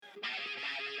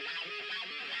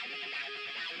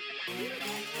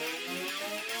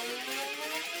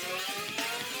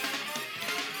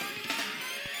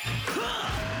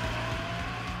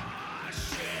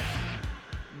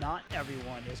Not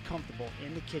everyone is comfortable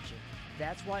in the kitchen.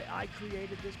 That's why I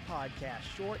created this podcast,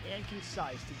 short and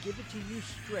concise, to give it to you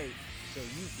straight so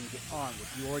you can get on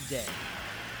with your day.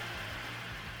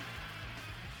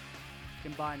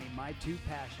 Combining my two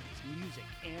passions, music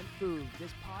and food,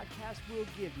 this podcast will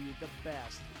give you the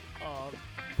best of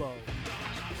both.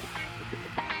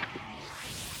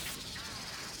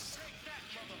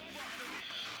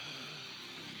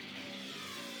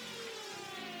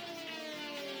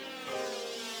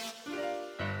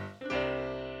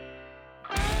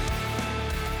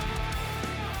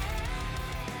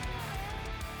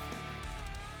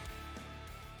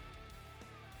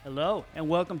 Hello, and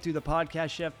welcome to the Podcast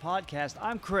Chef Podcast.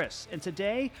 I'm Chris, and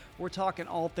today we're talking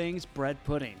all things bread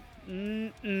pudding.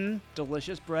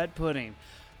 Delicious bread pudding.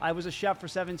 I was a chef for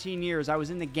 17 years. I was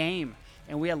in the game,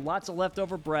 and we had lots of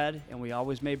leftover bread, and we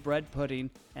always made bread pudding,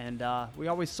 and we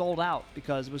always sold out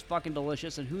because it was fucking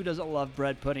delicious, and who doesn't love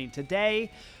bread pudding?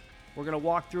 Today, we're going to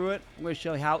walk through it. I'm going to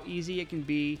show you how easy it can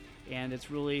be, and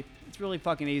it's really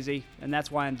fucking easy, and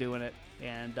that's why I'm doing it.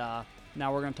 And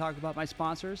now we're going to talk about my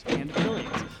sponsors and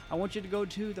affiliates. I want you to go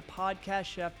to the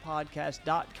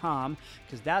podcastchefpodcast.com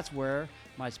because that's where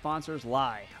my sponsors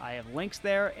lie. I have links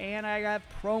there and I have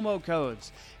promo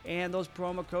codes. And those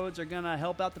promo codes are going to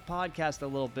help out the podcast a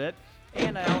little bit.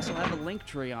 And I also have a link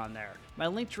tree on there. My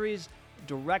link tree is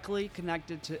directly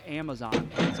connected to Amazon.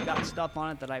 It's got stuff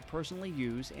on it that I personally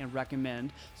use and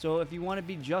recommend. So if you want to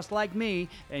be just like me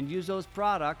and use those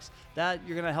products, that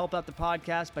you're going to help out the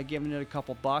podcast by giving it a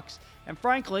couple bucks. And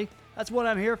frankly, that's what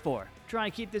I'm here for. Trying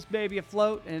to keep this baby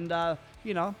afloat and,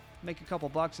 make a couple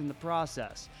bucks in the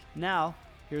process. Now,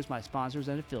 here's my sponsors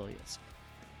and affiliates.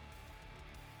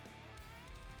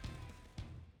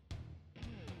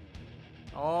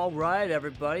 All right,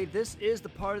 everybody, this is the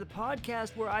part of the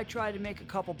podcast where I try to make a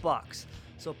couple bucks.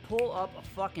 So pull up a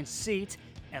fucking seat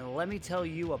and let me tell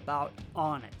you about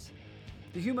Onnit.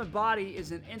 The human body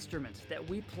is an instrument that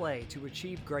we play to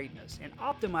achieve greatness, and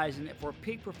optimizing it for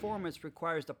peak performance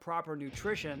requires the proper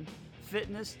nutrition,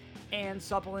 fitness, and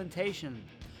supplementation.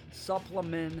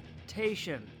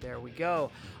 There we go.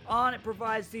 Onnit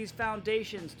provides these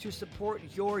foundations to support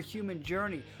your human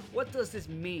journey. What does this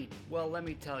mean? Well, let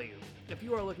me tell you. If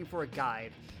you are looking for a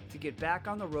guide to get back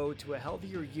on the road to a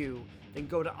healthier you, then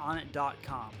go to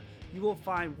onnit.com. You will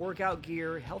find workout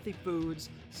gear, healthy foods,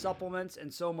 supplements,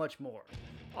 and so much more.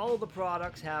 All of the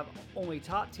products have only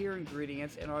top-tier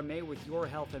ingredients and are made with your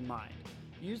health in mind.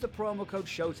 Use the promo code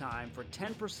SHOWTIME for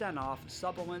 10% off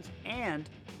supplements and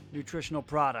nutritional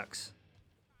products.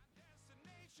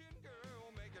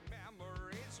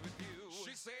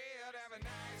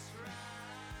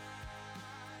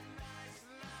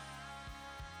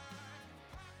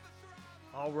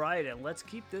 All right, and let's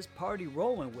keep this party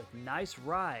rolling with Nice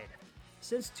Ride.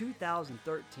 Since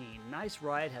 2013, Nice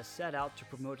Ride has set out to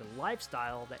promote a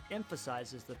lifestyle that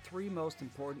emphasizes the three most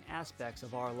important aspects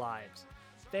of our lives: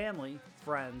 family,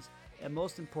 friends, and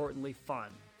most importantly, fun.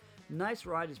 Nice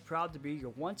Ride is proud to be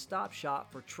your one-stop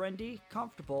shop for trendy,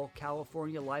 comfortable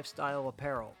California lifestyle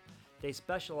apparel. They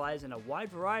specialize in a wide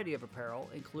variety of apparel,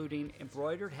 including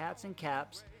embroidered hats and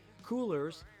caps,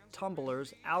 coolers,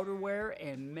 tumblers, outerwear,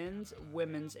 and men's,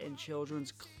 women's, and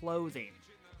children's clothing.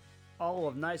 All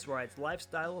of Nice Ride's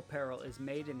lifestyle apparel is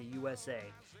made in the USA,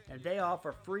 and they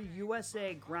offer free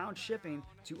USA ground shipping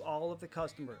to all of the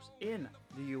customers in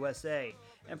the USA.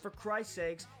 And for Christ's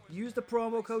sakes, use the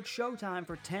promo code SHOWTIME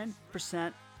for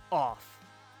 10% off.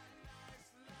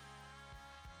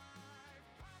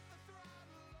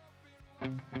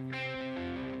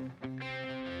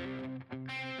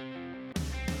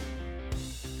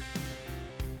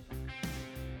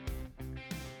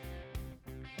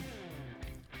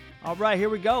 All right, here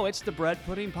we go. It's the Bread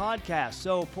Pudding Podcast.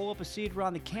 So pull up a seat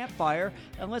around the campfire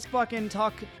and let's fucking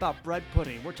talk about bread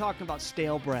pudding. We're talking about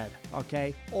stale bread,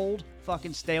 okay? Old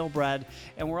fucking stale bread.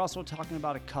 And we're also talking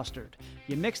about a custard.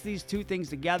 You mix these two things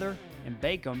together and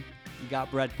bake them, you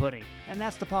got bread pudding. And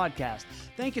that's the podcast.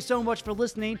 Thank you so much for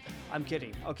listening. I'm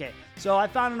kidding. Okay, so I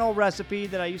found an old recipe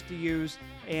that I used to use,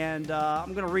 and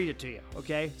I'm going to read it to you,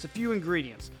 okay? It's a few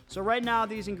ingredients. So right now,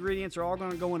 these ingredients are all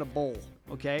going to go in a bowl,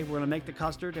 okay? We're going to make the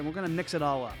custard, and we're going to mix it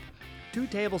all up. 2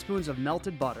 tablespoons of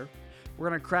melted butter. We're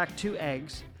going to crack 2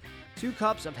 eggs. 2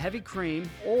 cups of heavy cream,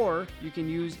 or you can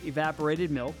use evaporated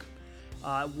milk.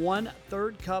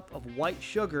 1/3 cup of white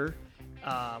sugar.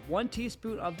 1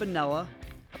 teaspoon of vanilla.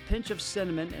 A pinch of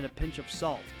cinnamon, and a pinch of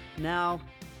salt. Now,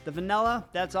 The vanilla,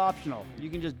 that's optional. You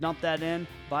can just dump that in,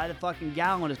 buy the fucking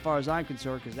gallon as far as I'm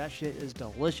concerned, because that shit is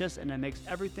delicious and it makes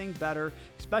everything better,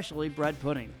 especially bread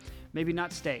pudding. Maybe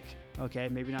not steak, okay?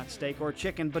 Maybe not steak or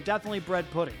chicken, but definitely bread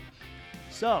pudding.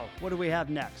 So, what do we have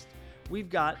next? We've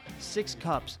got 6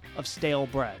 cups of stale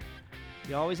bread.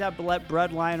 You always have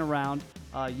bread lying around.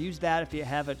 Use that if you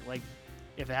have it, like,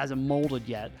 if it hasn't molded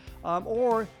yet.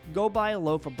 Or go buy a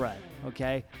loaf of bread,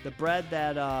 okay? The bread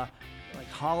that, like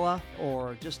challah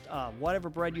or just whatever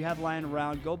bread you have lying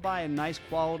around, go buy a nice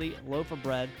quality loaf of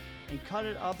bread and cut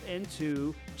it up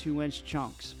into 2-inch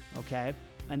chunks, okay?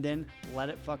 And then let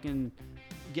it fucking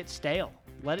get stale.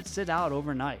 Let it sit out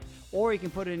overnight. Or you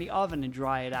can put it in the oven and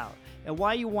dry it out. And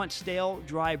why you want stale,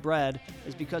 dry bread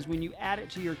is because when you add it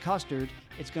to your custard,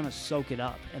 it's going to soak it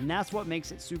up. And that's what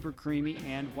makes it super creamy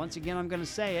and, once again, I'm going to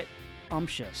say it,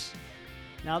 umptious.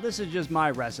 Now, this is just my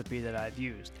recipe that I've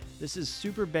used. This is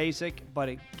super basic, but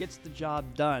it gets the job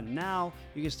done. Now,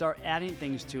 you can start adding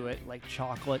things to it, like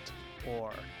chocolate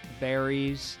or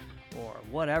berries or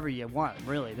whatever you want,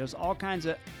 really. There's all kinds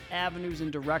of avenues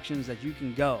and directions that you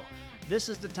can go. This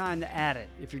is the time to add it,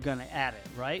 if you're going to add it,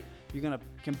 right? You're going to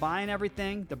combine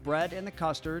everything, the bread and the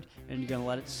custard, and you're going to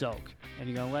let it soak. And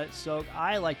you're going to let it soak.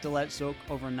 I like to let it soak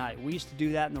overnight. We used to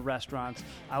do that in the restaurants.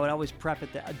 I would always prep it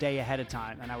a day ahead of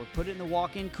time, and I would put it in the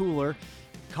walk-in cooler,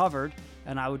 covered,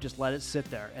 and I would just let it sit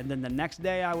there. And then the next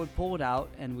day I would pull it out,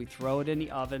 and we throw it in the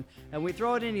oven. And we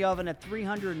throw it in the oven at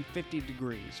 350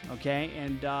 degrees, okay?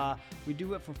 And we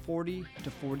do it for 40 to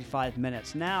 45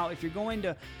 minutes. Now, if you're going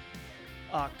to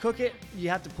cook it, you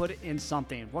have to put it in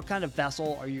something. What kind of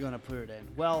vessel are you going to put it in?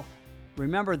 Well,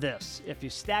 remember this. If you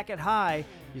stack it high,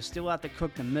 you still have to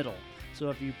cook the middle. So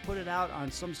if you put it out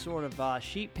on some sort of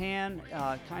sheet pan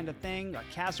kind of thing, a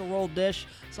casserole dish,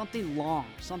 something long,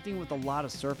 something with a lot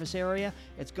of surface area,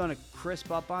 it's going to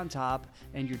crisp up on top,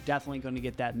 and you're definitely going to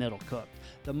get that middle cooked.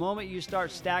 The moment you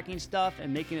start stacking stuff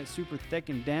and making it super thick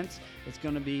and dense, it's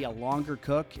going to be a longer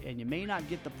cook, and you may not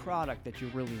get the product that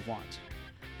you really want.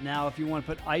 Now, if you want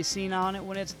to put icing on it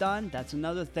when it's done, that's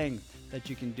another thing that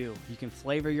you can do. You can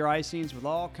flavor your icings with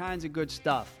all kinds of good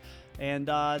stuff. And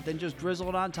then just drizzle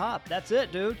it on top. That's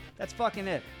it, dude. That's fucking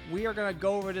it. We are going to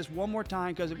go over this one more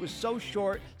time because it was so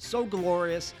short, so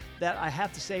glorious, that I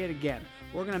have to say it again.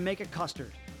 We're going to make a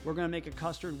custard. We're going to make a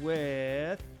custard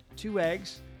with 2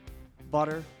 eggs,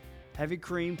 butter, heavy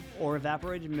cream, or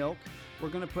evaporated milk. We're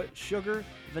going to put sugar,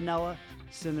 vanilla,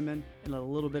 cinnamon, and a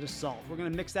little bit of salt. We're going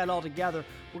to mix that all together.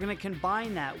 We're going to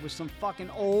combine that with some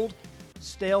fucking old,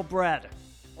 stale bread.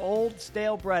 Old,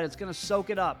 stale bread. It's going to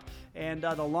soak it up. And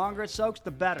the longer it soaks,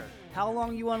 the better. How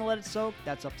long you want to let it soak,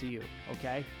 that's up to you,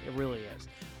 okay? It really is.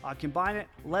 Combine it,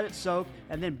 let it soak,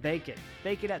 and then bake it.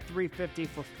 Bake it at 350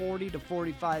 for 40 to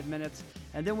 45 minutes.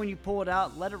 And then when you pull it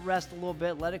out, let it rest a little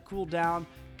bit, let it cool down.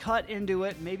 Cut into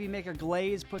it, maybe make a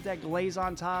glaze, put that glaze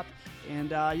on top, and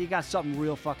you got something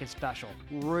real fucking special.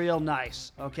 Real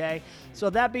nice, okay? So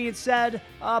that being said,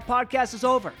 podcast is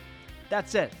over.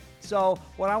 That's it. So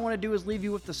what I want to do is leave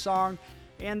you with the song,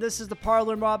 and this is the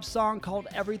Parlor Mob song called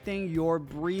Everything You're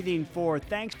Breathing For.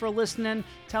 Thanks for listening.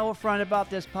 Tell a friend about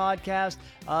this podcast.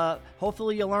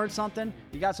 Hopefully you learned something.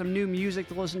 You got some new music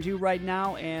to listen to right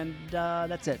now, and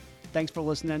that's it. Thanks for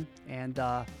listening, and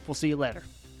we'll see you later.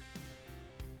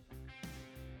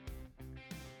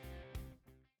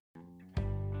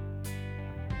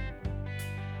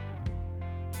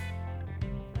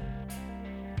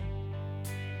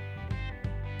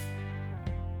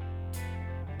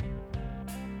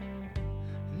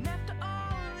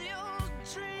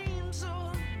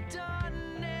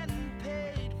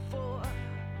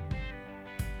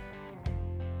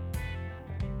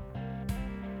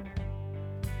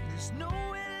 There's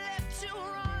nowhere left to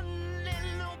run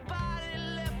and nobody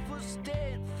left for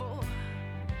dead.